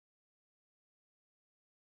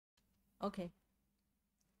Okay.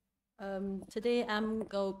 Today I'm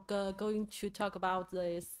going to talk about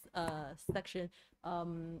this section.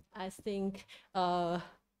 I think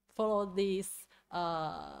follow these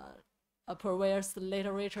previous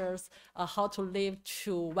literatures how to live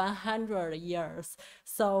to 100 years.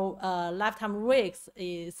 So lifetime risks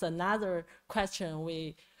is another question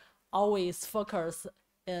we always focus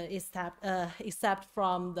except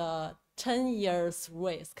from the 10 years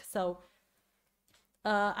risk. So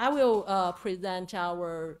I will present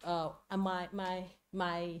our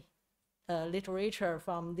my literature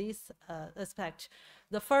from this aspect.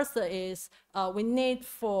 The first is we need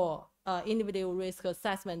for individual risk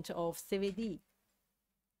assessment of CVD.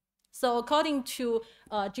 So according to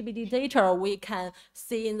GBD data, we can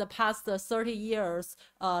see in the past 30 years,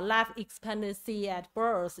 life expectancy at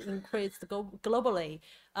birth increased globally.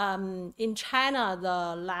 In China,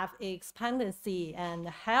 the life expectancy and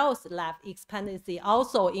health life expectancy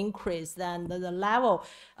also increased, and the level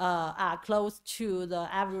are close to the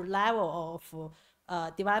average level of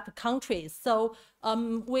developed countries. So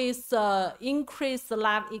with increased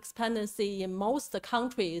life expectancy in most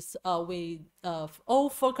countries, we all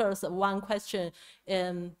focus on one question.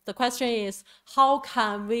 The question is, how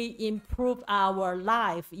can we improve our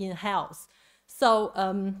life in health? So,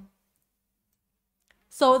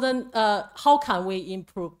 then how can we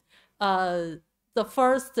improve? The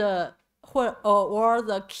first or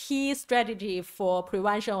the key strategy for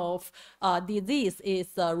prevention of disease is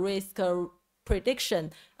risk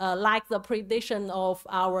prediction, like the prediction of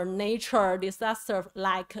our nature disaster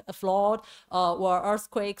like flood or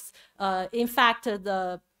earthquakes. In fact,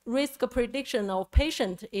 the risk prediction of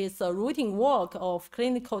patient is a routine work of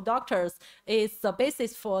clinical doctors. It's the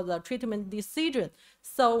basis for the treatment decision.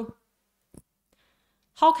 So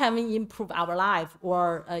how can we improve our life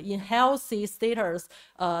or in healthy status?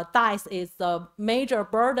 Diet is a major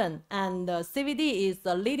burden, and CVD is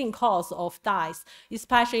the leading cause of death.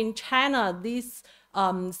 Especially in China, this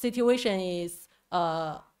situation is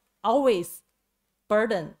always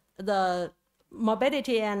burden. The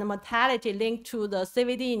morbidity and mortality linked to the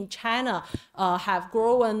CVD in China have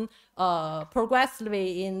grown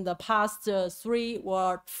progressively in the past 3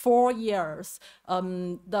 or 4 years.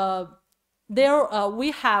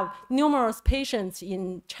 We have numerous patients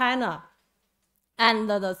in China, and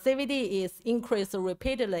the CVD is increased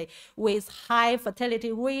repeatedly with high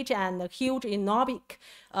fertility rate and huge economic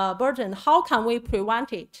burden. How can we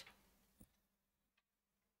prevent it?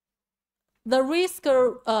 The risk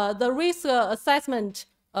assessment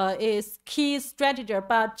is key strategy,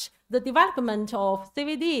 but the development of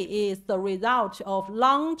CVD is the result of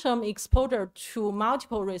long-term exposure to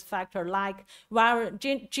multiple risk factors like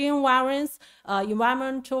gene variants,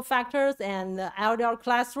 environmental factors, and LDL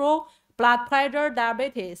cholesterol, blood pressure,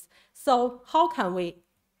 diabetes. So how can we?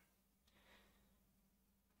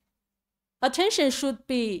 Attention should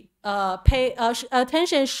be pay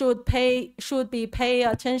attention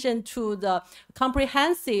to the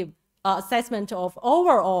comprehensive assessment of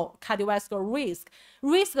overall cardiovascular risk.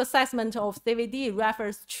 Risk assessment of CVD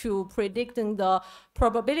refers to predicting the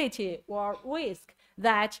probability or risk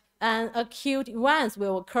that an acute event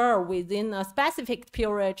will occur within a specific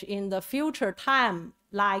period in the future time,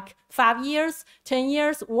 like 5 years, 10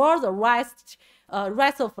 years, or the rest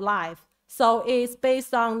of life. So it's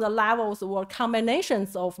based on the levels or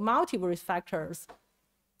combinations of multiple risk factors.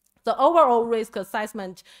 The overall risk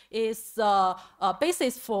assessment is a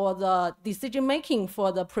basis for the decision-making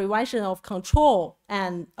for the prevention of control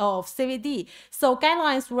and of CVD. So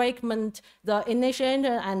guidelines recommend the initiation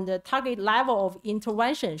and the target level of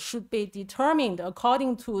intervention should be determined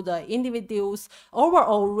according to the individual's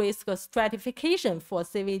overall risk stratification for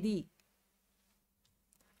CVD.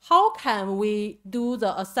 How can we do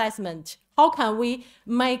the assessment? How can we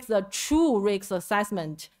make the true risk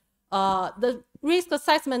assessment? The risk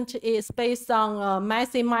assessment is based on a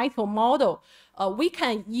mathematical model. We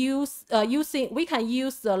can use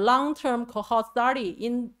the long-term cohort study.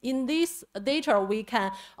 In this data, we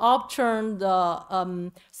can obtain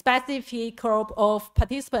the specific group of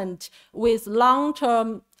participants with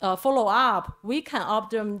long-term follow-up. We can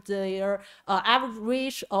obtain their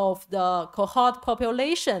average of the cohort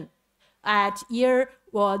population at year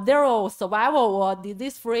 0 survival or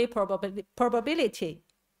disease-free probability.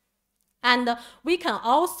 And we can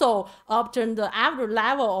also obtain the average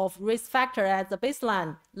level of risk factor at the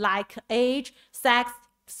baseline, like age, sex,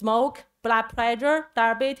 smoke, blood pressure,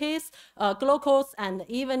 diabetes, glucose, and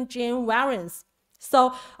even gene variants.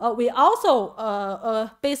 So we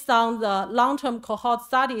also, based on the long-term cohort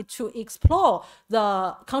study, to explore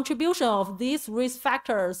the contribution of these risk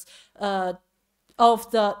factors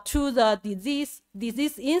to the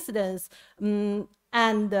disease incidence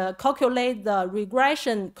and calculate the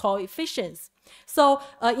regression coefficients. So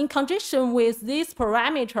in conjunction with this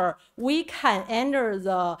parameter, we can enter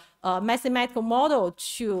the mathematical model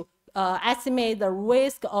to estimate the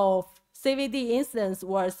risk of CVD incidence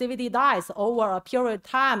or CVD deaths over a period of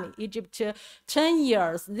time, Egypt 10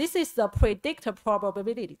 years. This is the predicted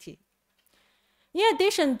probability. In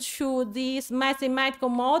addition to this mathematical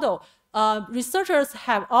model, researchers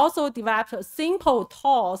have also developed simple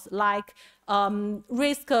tools like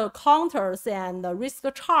risk counters and risk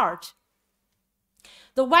chart.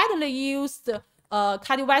 The widely used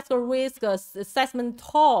cardiovascular risk assessment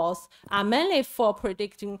tools are mainly for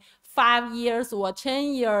predicting 5 years or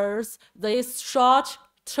 10 years this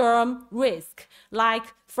short-term risk,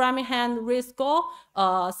 like Framingham risk score,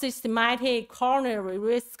 systematic coronary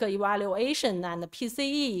risk evaluation, and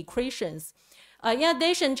PCE equations. In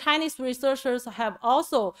addition, Chinese researchers have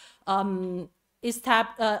also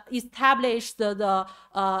established the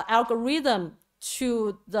algorithm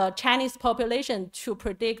to the Chinese population to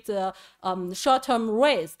predict the short-term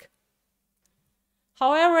risk.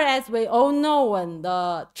 However, as we all know, when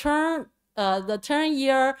the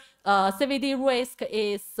 10-year CVD risk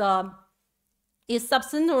is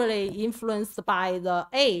substantially influenced by the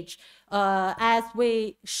age, as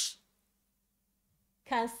we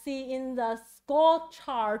can see in the score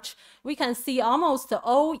chart, we can see almost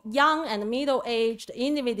all young and middle-aged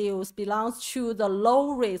individuals belong to the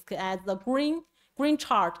low risk as the green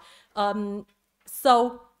chart.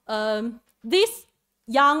 These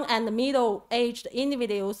young and middle-aged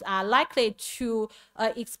individuals are likely to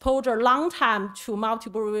exposure long time to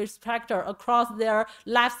multiple risk factors across their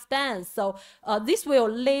lifespan. So this will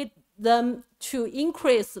lead them to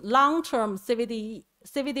increase long-term CVD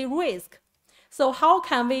risk. So how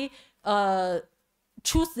can we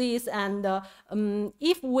choose this? And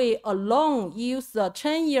if we alone use the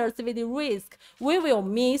 10-year CVD risk, we will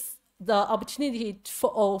miss the opportunity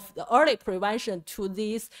of the early prevention to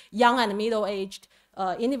these young and middle-aged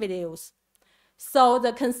individuals. So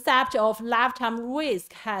the concept of lifetime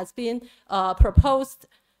risk has been proposed.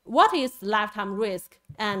 What is lifetime risk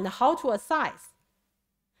and how to assess?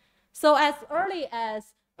 So as early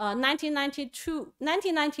as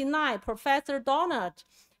 1999, Professor Donald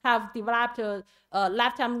have developed a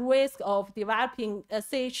lifetime risk of developing a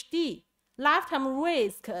CHD. Lifetime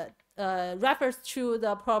risk refers to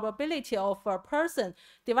the probability of a person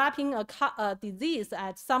developing a disease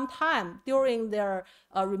at some time during their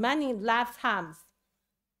remaining lifetimes,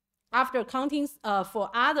 after accounting for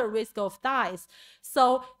other risk of death.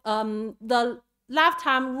 So the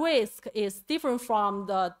lifetime risk is different from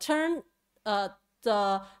the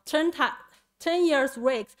 10 years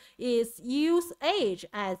risk is use age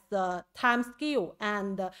as the time scale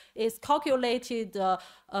and is calculated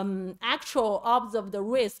actual observed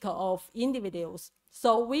risk of individuals.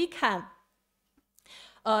 So we can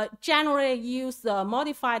generally use the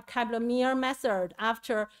modified Kaplan-Meier method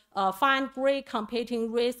after fine-grained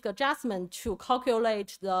computing risk adjustment to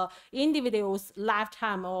calculate the individual's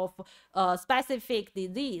lifetime of specific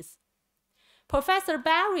disease. Professor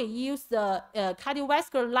Barry used the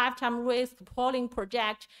cardiovascular lifetime risk polling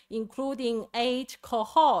project, including 8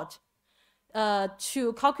 cohorts,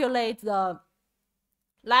 to calculate the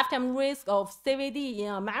lifetime risk of CVD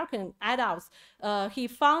in American adults. He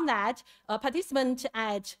found that a participant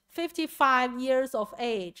at 55 years of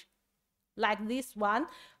age, like this one,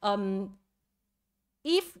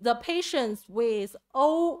 if the patients with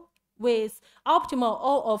optimal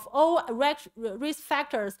of all risk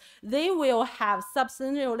factors, they will have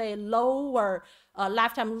substantially lower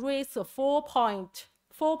lifetime risk of 4 point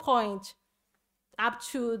up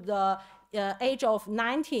to the age of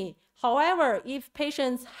 90. However, if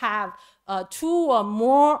patients have 2 or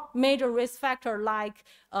more major risk factors like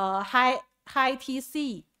high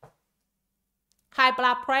TC, high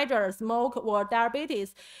blood pressure, smoke, or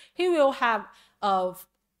diabetes, he will have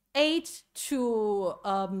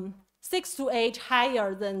 6 to 8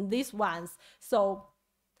 higher than these ones. So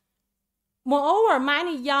moreover,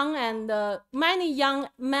 many young men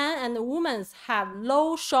and women have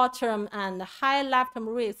low short-term and high lifetime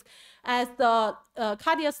risk, as the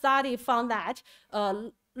cardiac study found that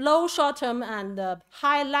low short-term and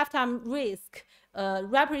high lifetime risk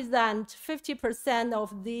represent 50%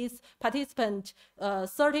 of these participants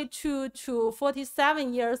 32 to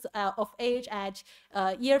 47 years of age at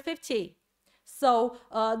year 50. So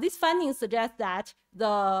this finding suggests that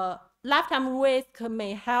the lifetime risk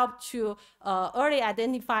may help to early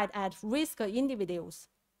identify at-risk individuals.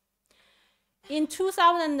 In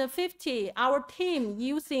 2050, our team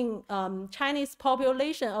using Chinese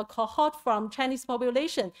population, a cohort from Chinese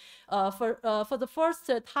population, for the first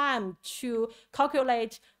time to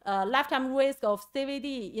calculate lifetime risk of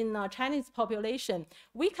CVD in a Chinese population.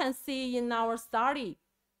 We can see in our study,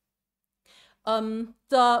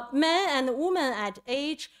 the men and women at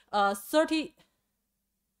age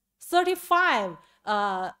 35,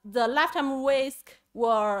 the lifetime risk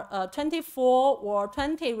were 24 or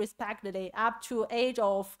 20 respectively, up to age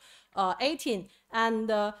of 18. And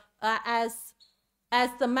as the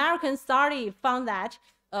American study found that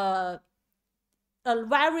a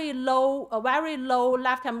very low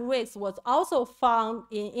lifetime risk was also found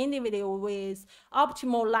in individuals with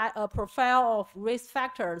optimal profile of risk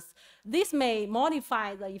factors. This may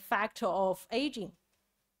modify the effect of aging.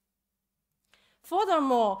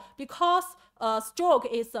 Furthermore, because stroke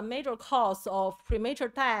is a major cause of premature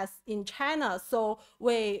death in China, so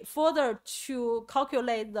we further to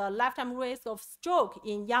calculate the lifetime risk of stroke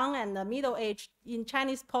in young and middle age in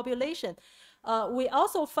Chinese population. We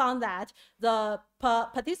also found that the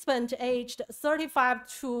participant aged 35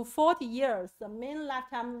 to 40 years, the mean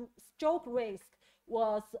lifetime stroke risk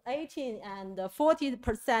was 18 and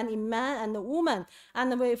 40% in men and women.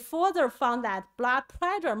 And we further found that blood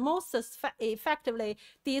pressure most effectively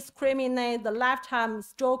discriminate the lifetime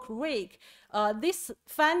stroke risk. This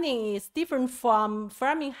finding is different from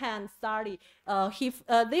Framingham study.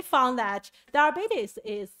 They found that diabetes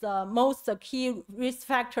is most key risk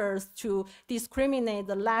factors to discriminate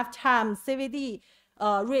the lifetime CVD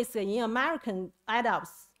risk in American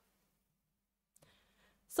adults.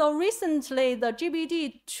 So recently, the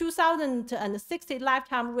GW-ICC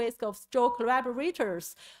lifetime risk of stroke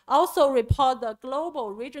collaborators also report the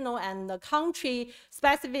global, regional, and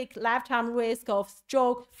country-specific lifetime risk of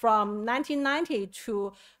stroke from 1990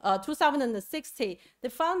 to 2060. They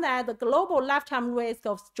found that the global lifetime risk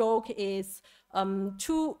of stroke is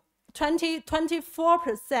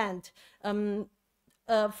 24%.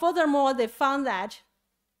 Furthermore, they found that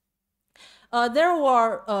there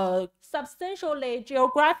were substantially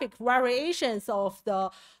geographic variations of the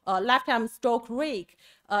lifetime stroke risk.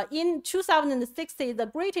 In 2060, the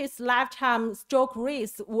greatest lifetime stroke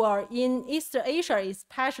risks were in East Asia,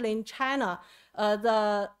 especially in China.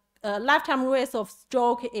 The lifetime risk of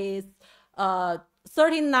stroke is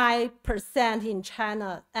 39% in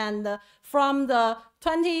China. And from the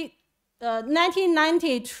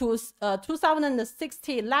 1990 to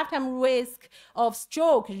 2060, lifetime risk of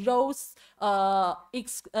stroke rose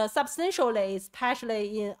substantially,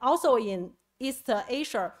 especially also in East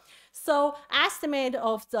Asia. So estimate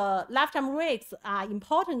of the lifetime risks are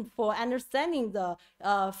important for understanding the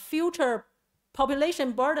future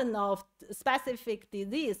population burden of specific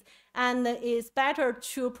disease, and it's better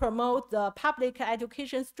to promote the public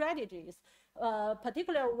education strategies.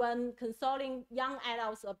 Particularly when consulting young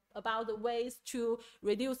adults about the ways to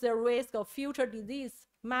reduce their risk of future disease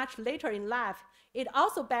much later in life. It's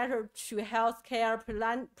also better to healthcare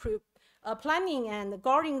planning and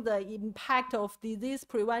guarding the impact of disease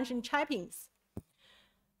prevention champions.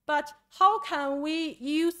 But how can we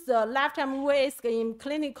use the lifetime risk in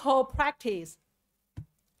clinical practice?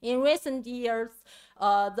 In recent years,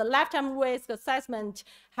 the lifetime risk assessment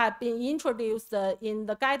have been introduced in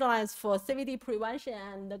the guidelines for CVD prevention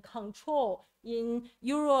and control in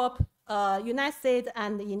Europe, United States,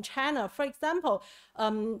 and in China. For example,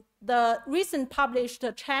 the recent published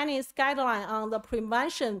Chinese guideline on the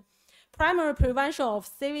primary prevention of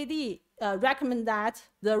CVD recommend that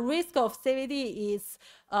the risk of CVD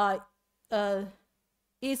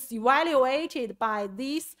is evaluated by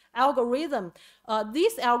this algorithm.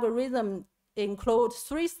 This algorithm includes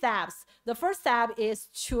 3 steps. The first step is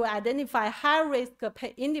to identify high-risk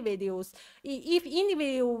individuals. If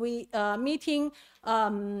individual meeting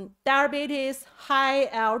diabetes, high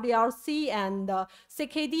LDL-C, and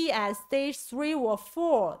CKD at stage 3 or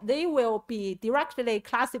 4, they will be directly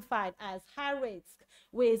classified as high risk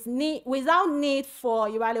without need for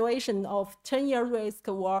evaluation of 10-year risk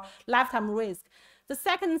or lifetime risk. The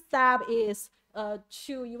second step is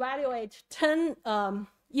to evaluate 10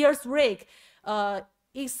 years risk,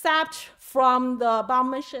 except from the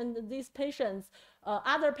above-mentioned these patients.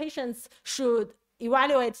 Other patients should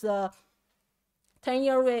evaluate the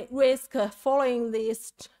 10-year risk following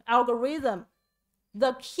this algorithm.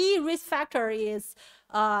 The key risk factor is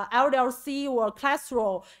LDL-C or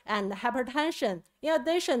cholesterol and hypertension. In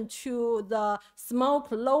addition to the smoke,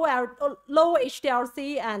 low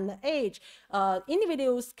HDL-C, and age,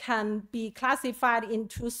 individuals can be classified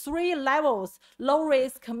into 3 levels: low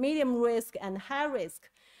risk, medium risk, and high risk.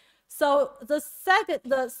 So the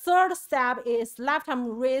third step is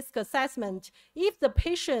lifetime risk assessment. If the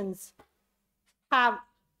patients have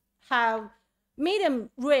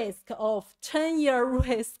medium risk of 10-year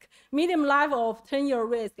risk, medium life of 10-year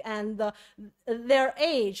risk, and their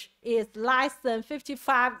age is less than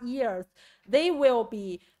 55 years, they will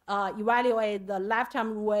be evaluate the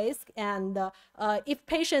lifetime risk. And if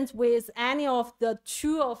patients with any of the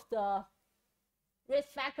two of the risk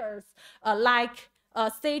factors like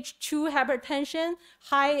stage 2 hypertension,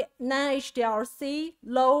 high non-HDL-C,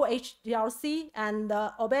 low HDL-C, and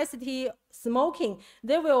obesity, smoking,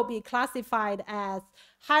 they will be classified as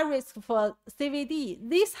high risk for CVD.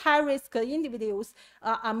 These high-risk individuals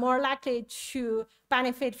are more likely to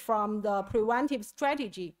benefit from the preventive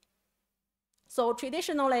strategy. So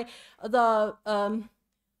traditionally, the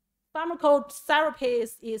pharmacotherapy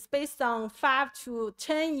is based on 5 to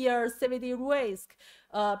 10 years CVD risk.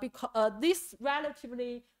 Because this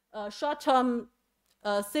relatively short-term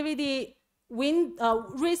CVD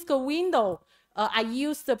risk window are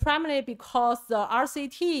used primarily because the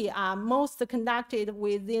RCT are most conducted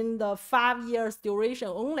within the 5 years duration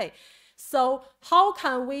only. So how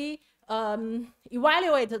can we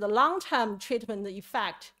evaluate the long-term treatment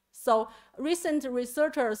effect? So recent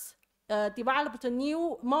researchers developed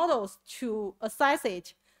new models to assess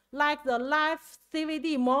it, like the life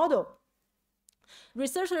CVD model.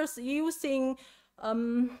 Researchers using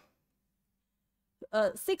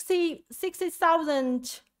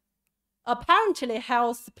 60,000 apparently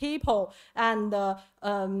healthy people and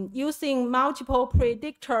using multiple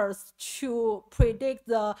predictors to predict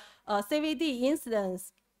the CVD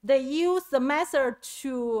incidence. They use the method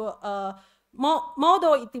to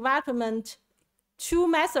model development, two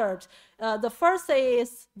methods. The first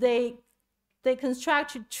is they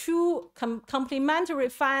construct two complementary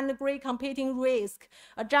fine-degree competing risk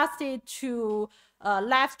adjusted to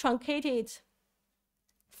left truncated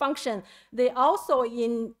function. They also,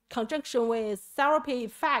 in conjunction with therapy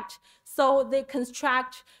effect, so they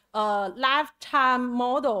construct a lifetime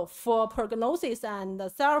model for prognosis and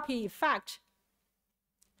therapy effect.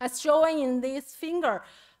 As shown in this figure,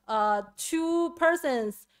 two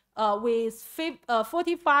persons with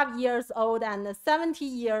 45 years old and 70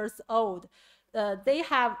 years old, they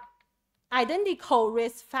have identical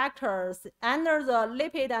risk factors under the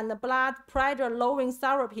lipid and blood pressure lowering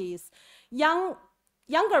therapies.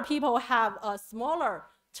 Younger people have a smaller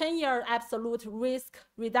 10-year absolute risk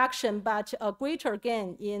reduction, but a greater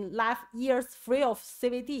gain in life years free of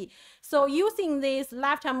CVD. So using this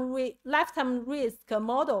lifetime risk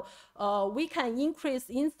model, we can increase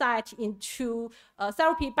insight into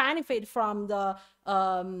therapy benefit from the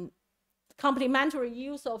complementary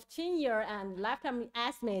use of 10-year and lifetime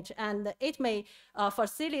estimate, and it may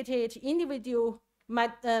facilitate individual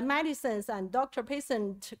medicines and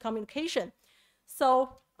doctor-patient communication.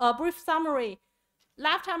 So a brief summary,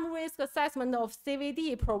 lifetime risk assessment of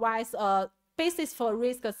CVD provides a basis for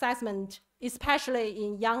risk assessment, especially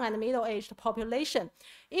in young and middle-aged population.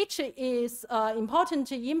 It is important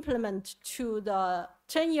to implement to the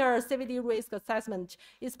 10-year CVD risk assessment.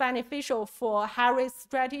 Is beneficial for high-risk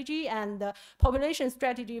strategy and population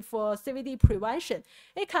strategy for CVD prevention.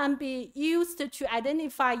 It can be used to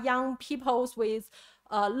identify young people with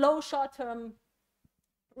low short-term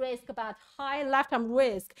risk but high lifetime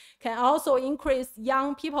risk, can also increase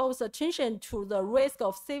young people's attention to the risk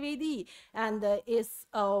of CVD, and is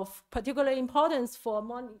of particular importance for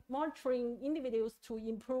monitoring individuals to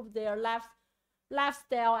improve their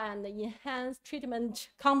lifestyle and enhance treatment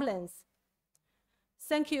compliance.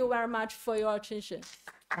 Thank you very much for your attention.